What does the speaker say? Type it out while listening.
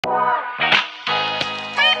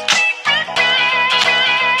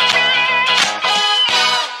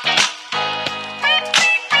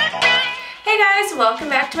welcome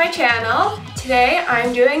back to my channel. Today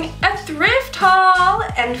I'm doing a thrift haul,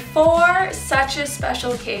 and for such a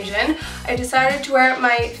special occasion I decided to wear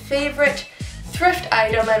my favorite thrift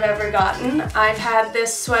item I've ever gotten. I've had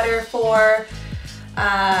this sweater for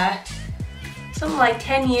something like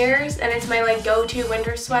 10 years and it's my go-to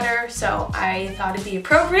winter sweater, so I thought it'd be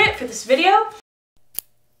appropriate for this video.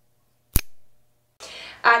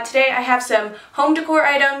 Today I have some home decor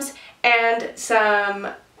items and some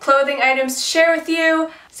clothing items to share with you.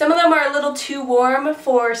 Some of them are a little too warm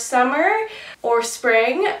for summer or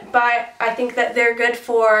spring, but I think that they're good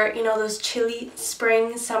for, you know, those chilly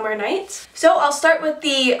spring, summer nights. So I'll start with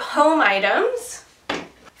the home items.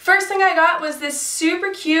 First thing I got was this super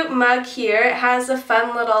cute mug here. It has a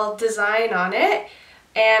fun little design on it.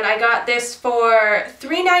 And I got this for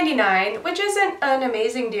 $3.99, which isn't an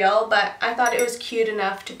amazing deal, but I thought it was cute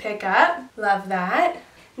enough to pick up. Love that.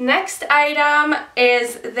 Next item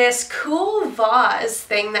is this cool vase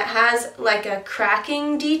thing that has like a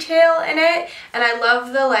cracking detail in it, and I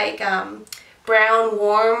love the brown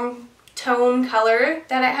warm tone color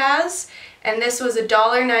that it has, and this was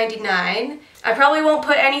 $1.99. I probably won't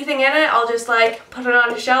put anything in it. I'll just put it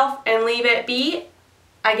on a shelf and leave it be,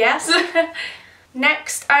 I guess.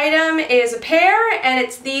 Next item is a pair, and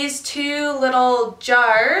it's these two little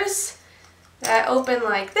jars that open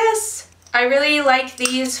like this. I really like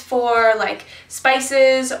these for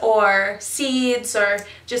spices or seeds or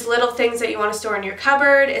just little things that you want to store in your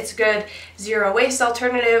cupboard. It's a good zero waste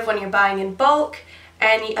alternative when you're buying in bulk,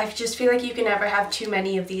 and I just feel like you can never have too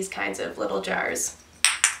many of these kinds of little jars.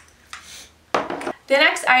 The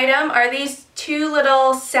next item are these two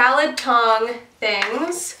little salad tong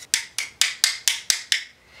things.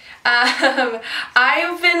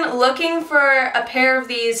 I've been looking for a pair of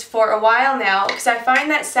these for a while now because I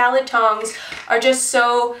find that salad tongs are just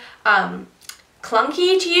so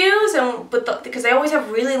clunky to use, and because they always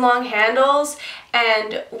have really long handles,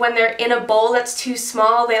 and when they're in a bowl that's too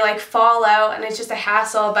small they fall out and it's just a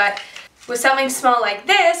hassle. But with something small like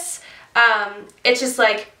this, it's just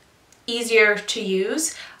easier to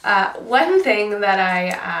use. One thing that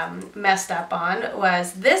I messed up on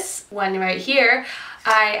was this one right here.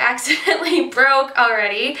 I accidentally broke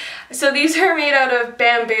already. So these are made out of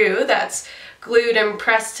bamboo that's glued and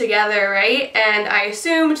pressed together, right? And I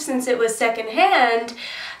assumed, since it was secondhand,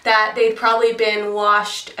 that they'd probably been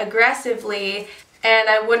washed aggressively and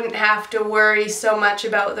I wouldn't have to worry so much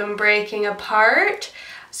about them breaking apart.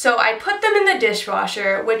 So I put them in the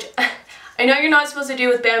dishwasher, which I know you're not supposed to do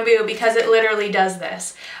with bamboo because it literally does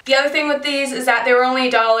this. The other thing with these is that they were only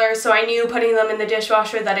 $1, so I knew putting them in the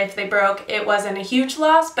dishwasher that if they broke it wasn't a huge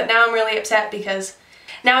loss, but now I'm really upset because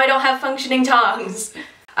now I don't have functioning tongs.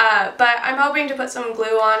 But I'm hoping to put some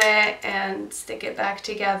glue on it and stick it back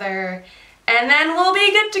together, and then we'll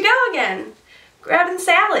be good to go again, grabbing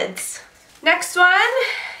salads. Next one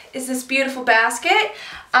is this beautiful basket.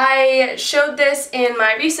 I showed this in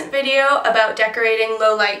my recent video about decorating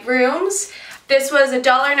low light rooms. This was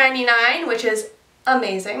 $1.99, which is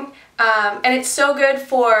amazing, and it's so good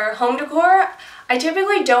for home decor. I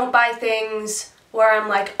typically don't buy things where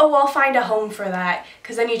I'm oh, I'll find a home for that,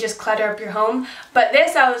 because then you just clutter up your home. But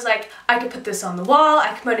this, I was I could put this on the wall, I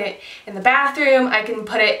can put it in the bathroom, I can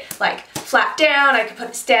put it flat down, I can put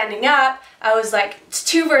it standing up. I was it's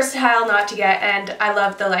too versatile not to get, and I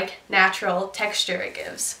love the natural texture it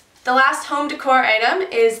gives. The last home decor item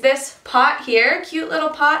is this pot here, cute little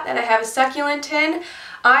pot that I have a succulent in.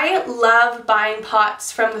 I love buying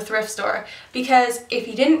pots from the thrift store because, if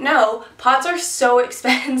you didn't know, pots are so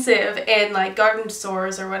expensive in garden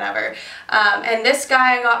stores or whatever. And this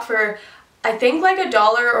guy I got for I think $1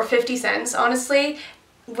 or 50 cents, honestly.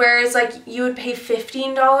 Whereas you would pay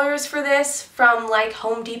 $15 for this from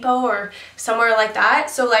Home Depot or somewhere like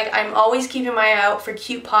that. So I'm always keeping my eye out for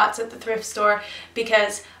cute pots at the thrift store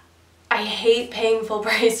because I hate paying full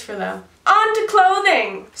price for them. On to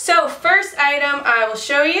clothing! So first item I will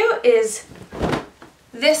show you is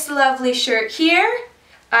this lovely shirt here.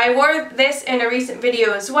 I wore this in a recent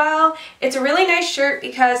video as well. It's a really nice shirt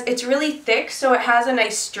because it's really thick, so it has a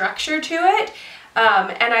nice structure to it.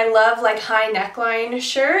 And I love high neckline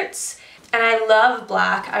shirts, and I love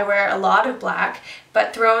black. I wear a lot of black,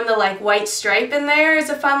 but throwing the white stripe in there is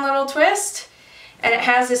a fun little twist. And it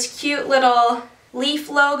has this cute little leaf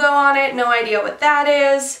logo on it, no idea what that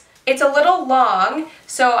is. It's a little long,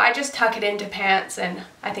 so I just tuck it into pants and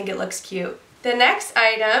I think it looks cute. The next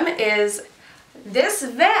item is this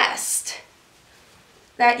vest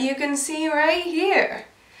that you can see right here.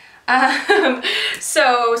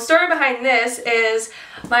 So story behind this is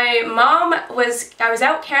I was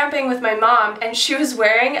out camping with my mom and she was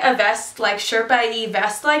wearing a vest, like Sherpa-y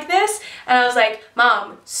vest like this, and I was like,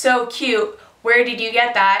 Mom, so cute, where did you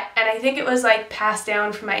get that? And I think it was like passed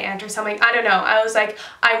down from my aunt or something, I don't know. I was like,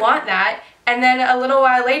 I want that. And then a little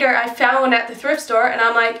while later I found one at the thrift store and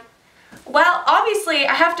I'm like, well, obviously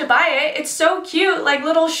I have to buy it. It's so cute, like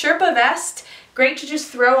little Sherpa vest, great to just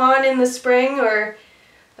throw on in the spring, or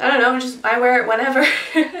I don't know, I wear it whenever.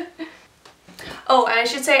 Oh, and I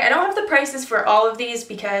should say I don't have the prices for all of these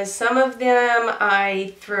because some of them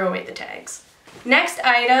I threw away the tags. Next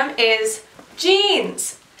item is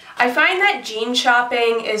jeans. I find that jean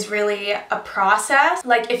shopping is really a process.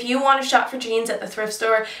 Like if you want to shop for jeans at the thrift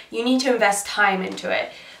store, you need to invest time into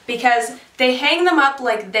it because they hang them up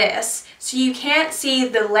like this so you can't see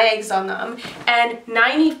the legs on them, and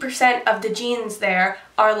 90% of the jeans there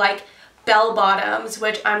are like bell bottoms,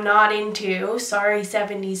 which I'm not into, sorry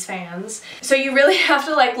 70s fans. So you really have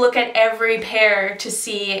to like look at every pair to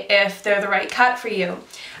see if they're the right cut for you.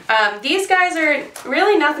 These guys are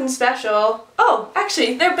really nothing special. Oh,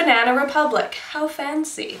 actually they're Banana Republic, how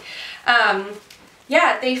fancy.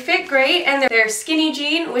 Yeah, they fit great and they're skinny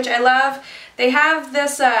jean, which I love. They have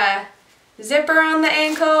this zipper on the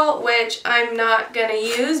ankle, which I'm not gonna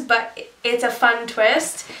use, but it's a fun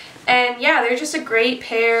twist. And yeah, they're just a great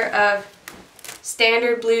pair of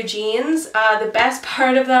standard blue jeans. The best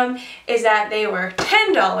part of them is that they were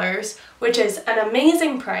 $10, which is an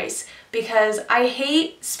amazing price because I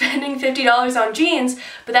hate spending $50 on jeans,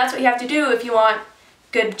 but that's what you have to do if you want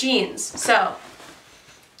good jeans. So,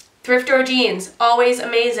 thrift store jeans, always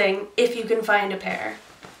amazing if you can find a pair.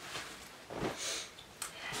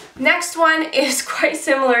 Next one is quite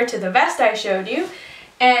similar to the vest I showed you,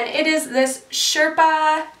 and it is this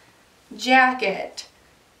Sherpa jacket,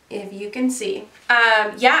 if you can see.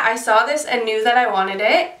 Yeah, I saw this and knew that I wanted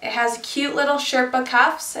it. It has cute little Sherpa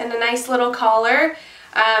cuffs and a nice little collar.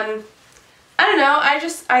 I don't know,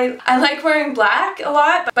 I like wearing black a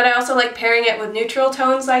lot, but I also like pairing it with neutral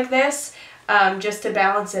tones like this, just to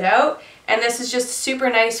balance it out. And this is just a super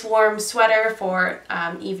nice warm sweater for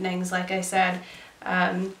evenings, like I said.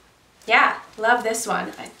 Yeah, love this one.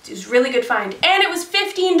 It was a really good find. And it was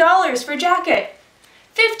 $15 for a jacket.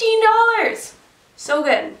 $15! So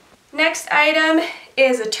good. Next item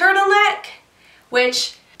is a turtleneck,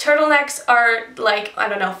 which turtlenecks are like, I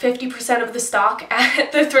don't know, 50% of the stock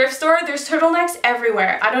at the thrift store. There's turtlenecks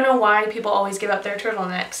everywhere. I don't know why people always give up their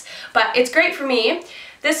turtlenecks, but it's great for me.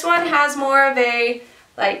 This one has more of a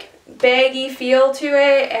like baggy feel to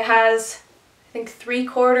it. It has, I think,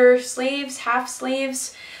 3/4 sleeves, half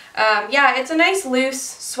sleeves. Yeah, it's a nice loose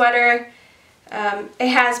sweater. It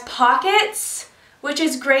has pockets, which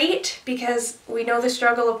is great because we know the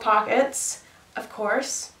struggle of pockets, of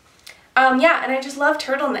course. Yeah, and I just love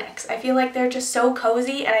turtlenecks. I feel like they're just so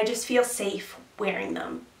cozy and I just feel safe wearing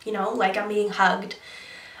them, you know, like I'm being hugged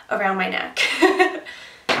around my neck.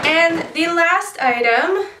 And the last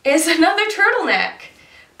item is another turtleneck,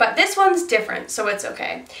 but this one's different, so it's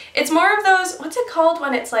okay. It's more of those, what's it called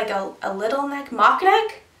when it's like a little neck? Mock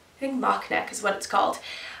neck? I think mock neck is what it's called.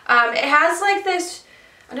 It has like this,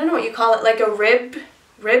 I don't know what you call it, like a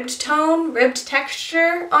ribbed tone, ribbed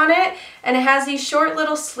texture on it, and it has these short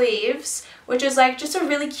little sleeves, which is like just a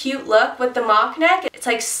really cute look with the mock neck. It's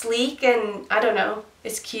like sleek and I don't know,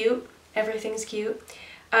 it's cute. Everything's cute.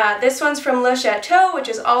 This one's from Le Chateau, which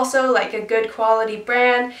is also like a good quality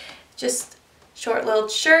brand. Just short little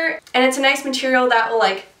shirt, and it's a nice material that will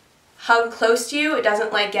like hug close to you. It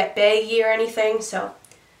doesn't like get baggy or anything, so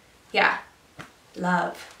yeah,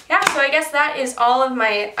 love. Yeah, so I guess that is all of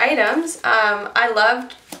my items. I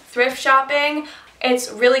loved thrift shopping. It's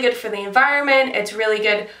really good for the environment, it's really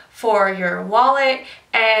good for your wallet,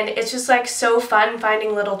 and it's just like so fun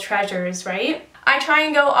finding little treasures, right? I try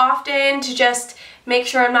and go often to just make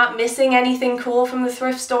sure I'm not missing anything cool from the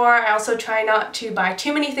thrift store. I also try not to buy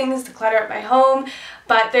too many things to clutter up my home,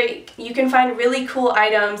 but you can find really cool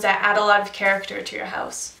items that add a lot of character to your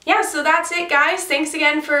house. Yeah, so that's it guys. Thanks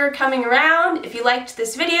again for coming around. If you liked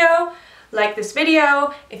this video, like this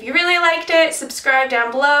video. If you really liked it, subscribe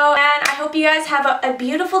down below. And I hope you guys have a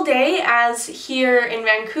beautiful day, as here in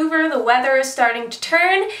Vancouver the weather is starting to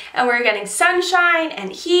turn and we're getting sunshine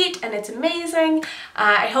and heat and it's amazing.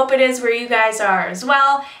 I hope it is where you guys are as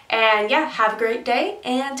well. And yeah, have a great day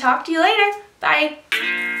and talk to you later. Bye!